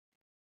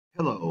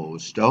Hello,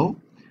 Stowe.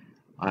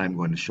 I'm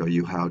going to show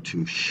you how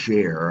to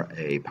share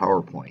a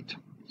PowerPoint.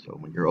 So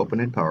when you're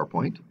opening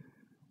PowerPoint,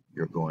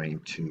 you're going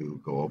to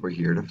go over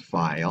here to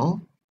File,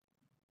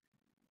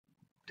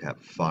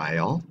 tap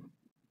File,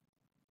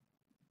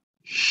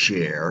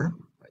 Share,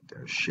 right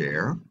there,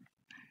 Share.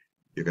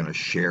 You're going to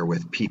share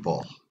with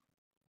people.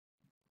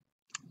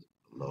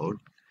 Load,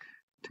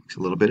 takes a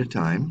little bit of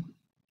time.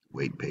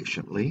 Wait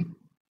patiently.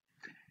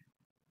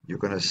 You're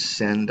going to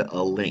send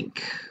a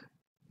link.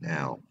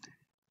 Now,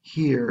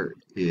 here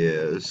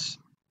is,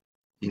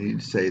 you need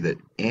to say that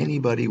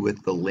anybody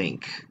with the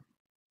link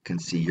can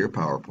see your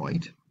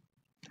PowerPoint.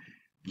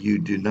 You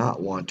do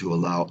not want to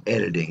allow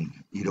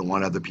editing. You don't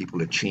want other people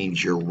to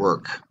change your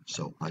work.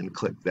 So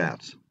unclick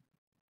that.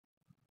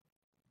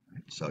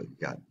 So you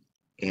got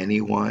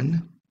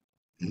anyone.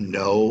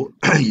 No,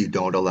 you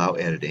don't allow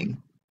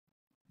editing.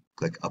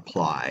 Click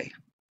apply.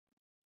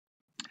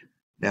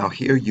 Now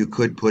here you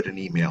could put an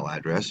email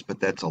address,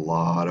 but that's a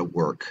lot of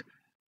work.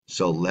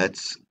 So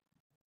let's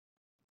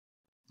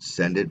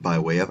send it by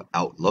way of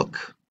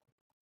Outlook.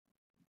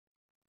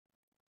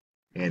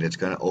 And it's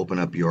going to open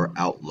up your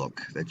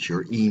Outlook. That's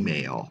your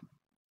email.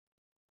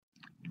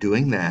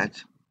 Doing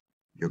that,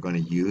 you're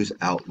going to use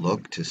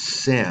Outlook to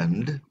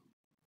send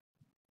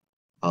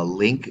a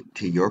link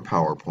to your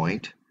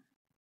PowerPoint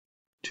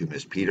to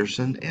Ms.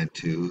 Peterson and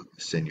to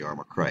Senor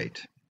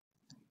McCrite.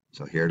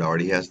 So here it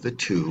already has the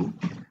two.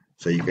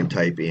 So you can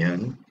type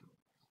in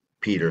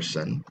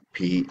Peterson,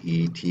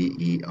 P-E-T-E-R-S-O-N.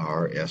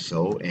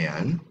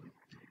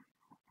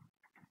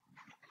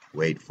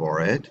 Wait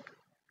for it.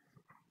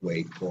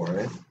 Wait for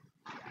it.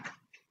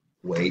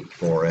 Wait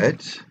for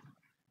it.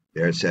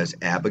 There it says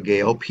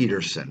Abigail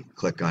Peterson.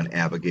 Click on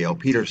Abigail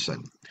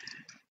Peterson.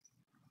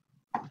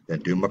 Then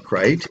do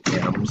McCrite,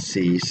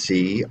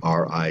 M-C-C-R-I-G-H-T.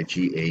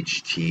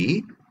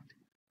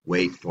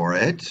 Wait for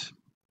it.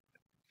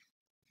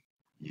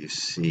 You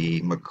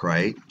see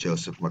McCrite,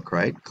 Joseph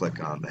McCrite.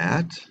 Click on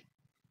that.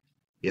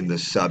 In the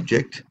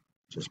subject,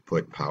 just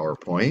put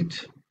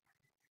PowerPoint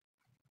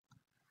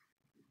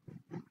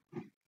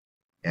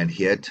and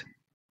hit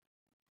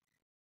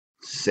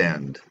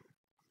send.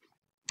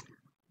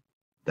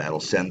 That'll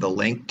send the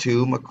link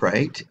to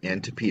McCrite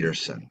and to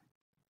Peterson.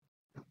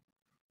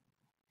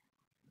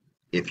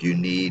 If you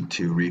need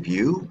to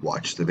review,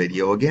 watch the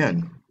video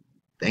again.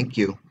 Thank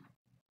you.